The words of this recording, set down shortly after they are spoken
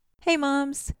Hey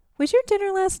moms, was your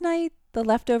dinner last night the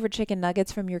leftover chicken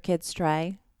nuggets from your kids'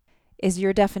 tray? Is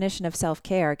your definition of self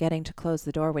care getting to close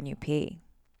the door when you pee?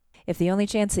 If the only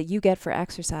chance that you get for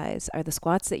exercise are the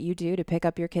squats that you do to pick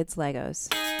up your kids' Legos,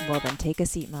 well then take a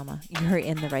seat, mama. You're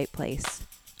in the right place.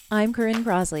 I'm Corinne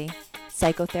Grosley,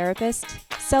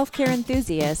 psychotherapist, self care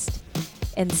enthusiast,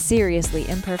 and seriously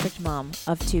imperfect mom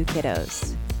of two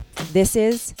kiddos. This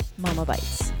is Mama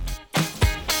Bites.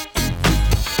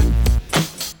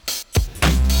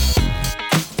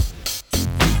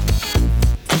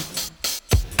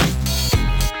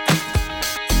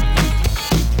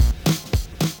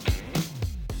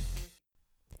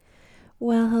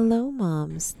 Well, hello,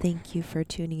 moms. Thank you for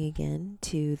tuning again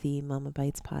to the Mama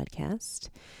Bites podcast.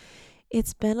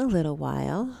 It's been a little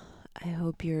while. I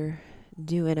hope you're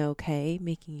doing okay,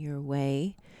 making your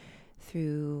way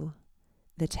through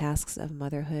the tasks of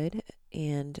motherhood,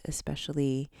 and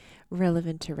especially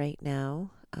relevant to right now,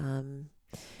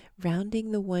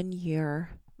 rounding the 1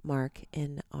 year mark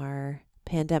in our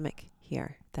pandemic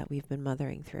here that we've been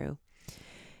mothering through.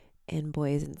 And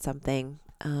boy, isn't something.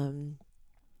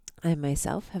 I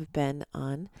myself have been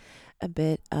on a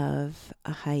bit of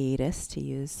a hiatus, to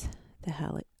use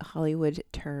the Hollywood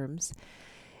terms,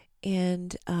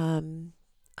 and I'm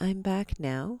back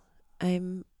now.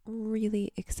 I'm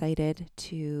really excited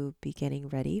to be getting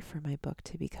ready for my book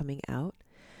to be coming out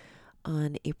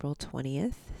on April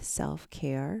 20th,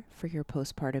 Self-Care for Your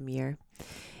Postpartum Year.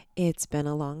 It's been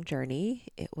a long journey.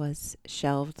 It was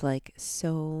shelved like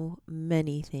so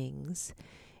many things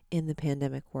in the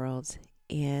pandemic world.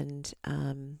 And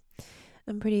I'm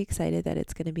pretty excited that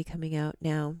it's going to be coming out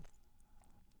now.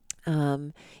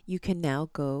 You can now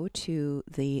go to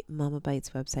the Mama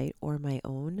Bites website or my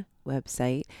own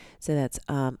website. So that's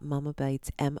Mama Bites,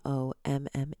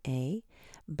 MOMMA,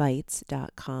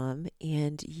 bites.com.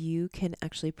 And you can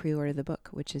actually pre-order the book,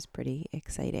 which is pretty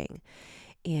exciting.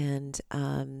 And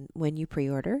when you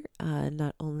pre-order,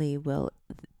 not only will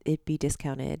it be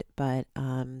discounted, but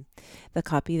the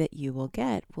copy that you will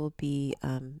get will be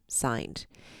signed.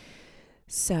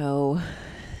 So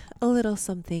a little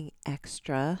something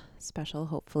extra special,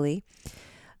 hopefully.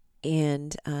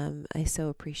 And I so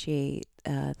appreciate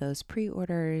those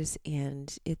pre-orders,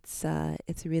 and it's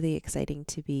really exciting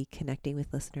to be connecting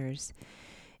with listeners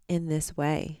in this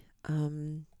way.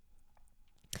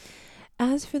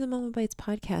 As for the Mama Bites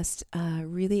podcast,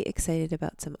 really excited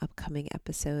about some upcoming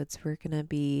episodes. We're going to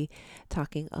be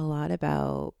talking a lot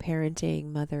about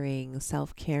parenting, mothering,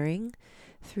 self-caring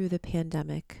through the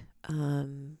pandemic.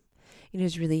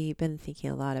 Has really been thinking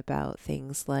a lot about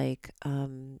things like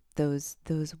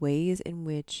those ways in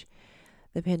which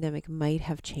the pandemic might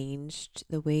have changed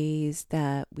the ways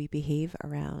that we behave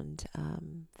around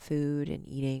food and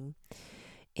eating.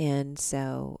 And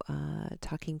so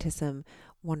talking to some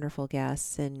wonderful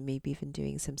guests, and maybe even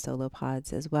doing some solo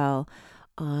pods as well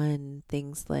on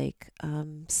things like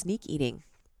sneak eating,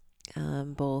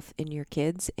 both in your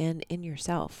kids and in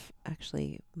yourself,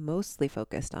 actually mostly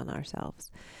focused on ourselves,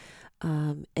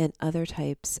 and other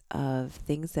types of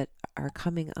things that are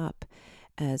coming up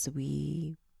as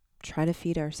we try to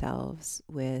feed ourselves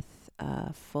with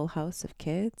a full house of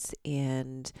kids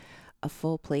and a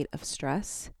full plate of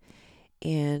stress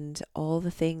and all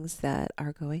the things that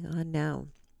are going on now.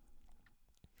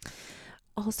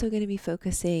 Also going to be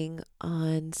focusing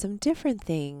on some different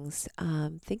things,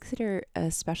 things that are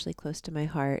especially close to my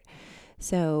heart.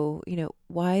 So,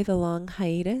 why the long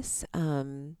hiatus?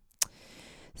 Like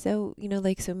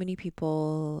so many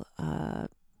people,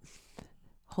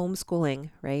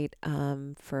 homeschooling, right?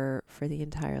 For the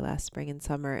entire last spring and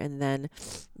summer, and then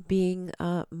being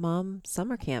mom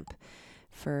summer camp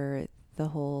for the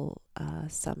whole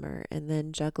summer, and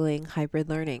then juggling hybrid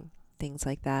learning, things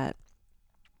like that.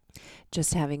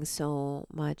 Just having so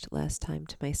much less time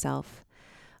to myself.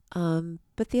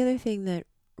 But the other thing that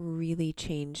really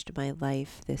changed my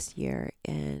life this year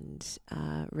and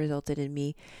resulted in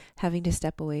me having to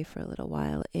step away for a little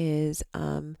while is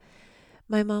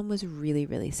my mom was really,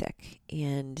 really sick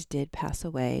and did pass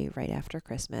away right after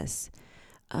Christmas.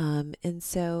 And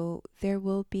so there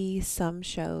will be some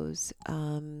shows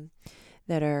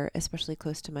that are especially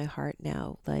close to my heart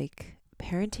now, like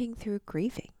parenting through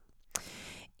grieving.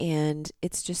 And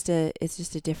it's just a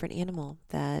different animal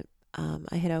that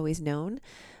I had always known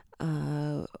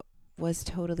was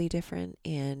totally different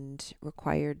and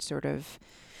required sort of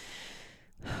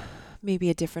maybe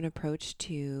a different approach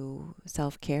to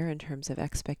self-care in terms of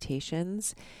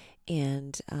expectations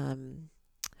and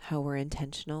how we're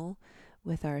intentional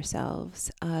with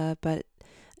ourselves. But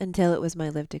until it was my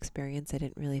lived experience, I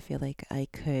didn't really feel like I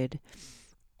could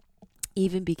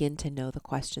even begin to know the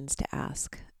questions to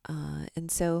ask And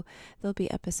so there'll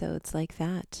be episodes like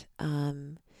that.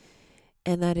 And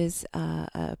that is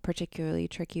a particularly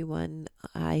tricky one.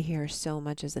 I hear so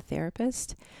much as a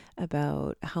therapist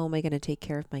about how am I going to take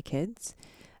care of my kids,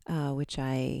 which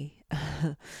I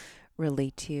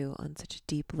relate to on such a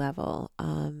deep level.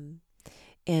 And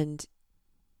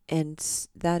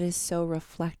that is so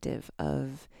reflective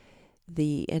of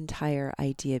the entire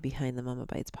idea behind the Mama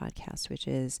Bites podcast, which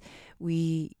is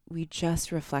we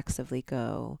just reflexively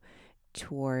go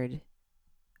toward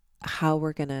how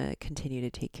we're going to continue to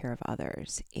take care of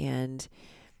others. And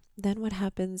then what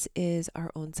happens is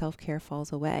our own self-care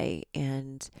falls away,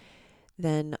 and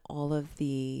then all of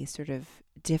the sort of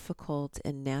difficult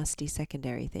and nasty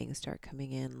secondary things start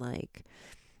coming in, like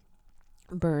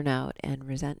burnout and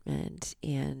resentment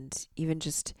and even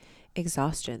just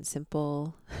exhaustion,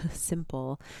 simple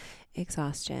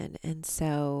exhaustion. And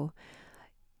so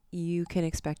you can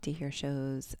expect to hear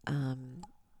shows on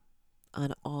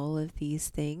all of these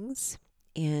things.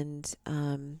 And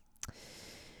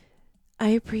I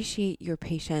appreciate your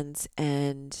patience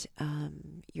and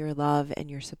your love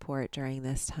and your support during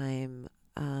this time.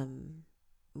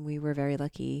 We were very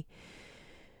lucky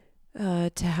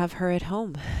to have her at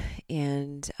home,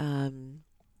 and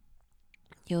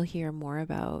you'll hear more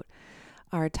about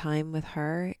our time with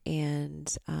her,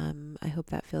 and I hope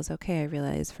that feels okay. I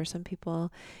realize for some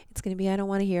people it's going to be, I don't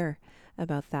want to hear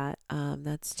about that.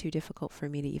 That's too difficult for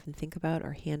me to even think about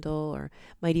or handle, or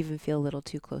might even feel a little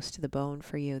too close to the bone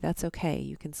for you. That's okay.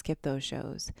 You can skip those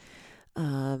shows.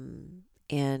 And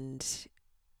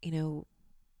you know,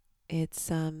 it's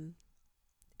not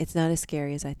as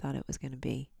scary as I thought it was going to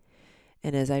be,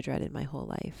 and as I dreaded my whole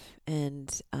life.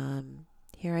 And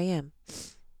here I am.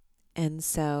 And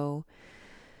so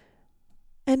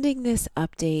ending this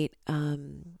update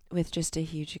with just a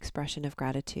huge expression of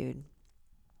gratitude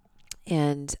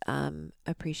and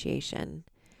appreciation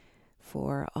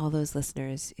for all those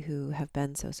listeners who have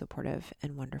been so supportive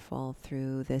and wonderful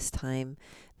through this time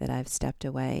that I've stepped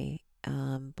away,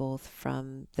 both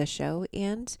from the show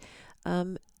and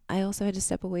I also had to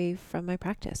step away from my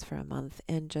practice for a month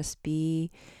and just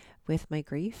be with my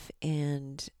grief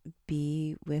and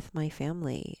be with my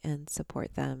family and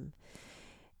support them.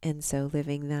 And so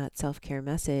living that self-care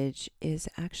message is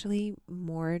actually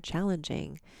more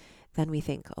challenging than we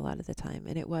think a lot of the time.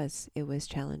 And it was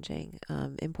challenging,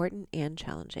 important and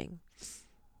challenging.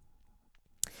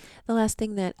 The last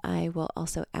thing that I will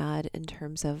also add in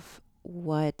terms of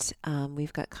what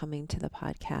we've got coming to the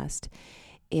podcast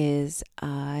is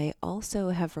I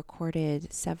also have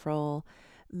recorded several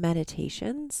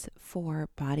meditations for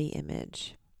body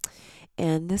image.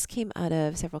 And this came out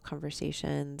of several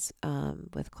conversations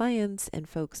with clients and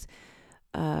folks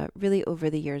really over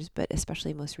the years, but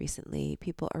especially most recently.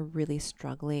 People are really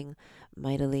struggling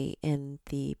mightily in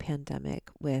the pandemic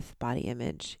with body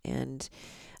image. And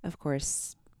of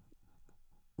course,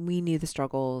 we knew the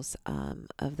struggles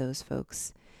of those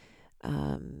folks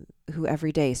who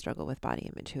every day struggle with body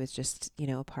image, who is just,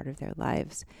 a part of their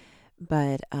lives.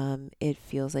 But it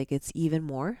feels like it's even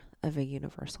more of a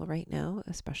universal right now,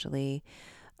 especially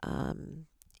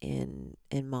in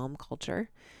mom culture,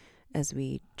 as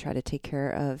we try to take care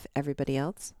of everybody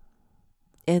else.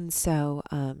 And so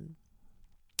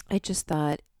I just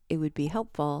thought it would be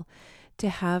helpful to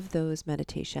have those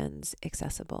meditations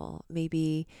accessible,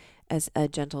 maybe as a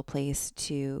gentle place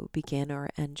to begin or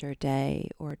end your day,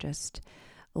 or just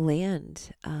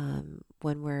land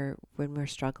when we're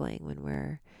struggling, when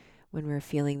we're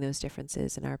feeling those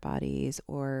differences in our bodies,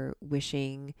 or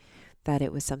wishing that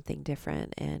it was something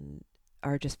different and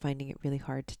are just finding it really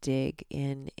hard to dig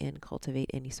in and cultivate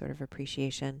any sort of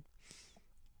appreciation.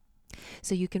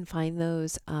 So you can find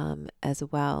those as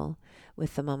well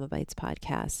with the Mama Bites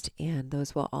podcast, and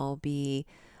those will all be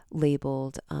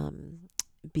labeled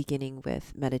beginning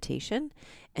with meditation,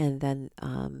 and then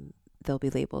they'll be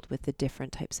labeled with the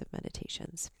different types of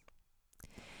meditations.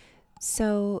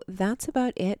 So that's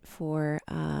about it for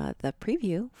the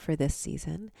preview for this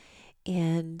season.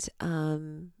 And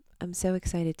I'm so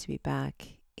excited to be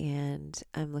back, and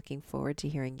I'm looking forward to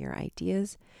hearing your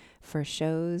ideas for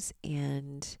shows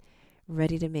and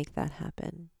ready to make that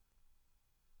happen.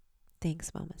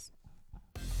 Thanks, mamas.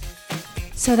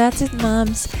 So that's it,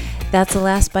 moms. That's the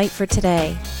last bite for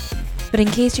today. But in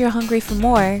case you're hungry for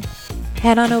more,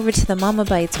 head on over to the Mama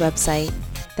Bites website.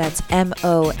 That's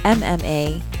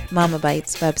MOMMA, Mama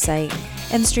Bites website,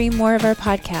 and stream more of our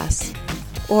podcasts.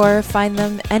 Or find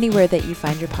them anywhere that you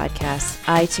find your podcasts: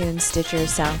 iTunes, Stitcher,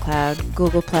 SoundCloud,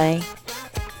 Google Play.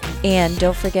 And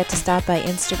don't forget to stop by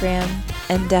Instagram,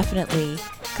 and definitely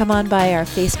come on by our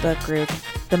Facebook group,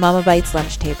 the Mama Bites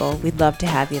Lunch Table. We'd love to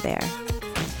have you there.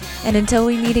 And until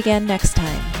we meet again next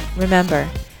time, remember,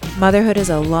 motherhood is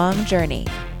a long journey.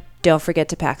 Don't forget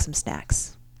to pack some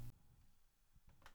snacks.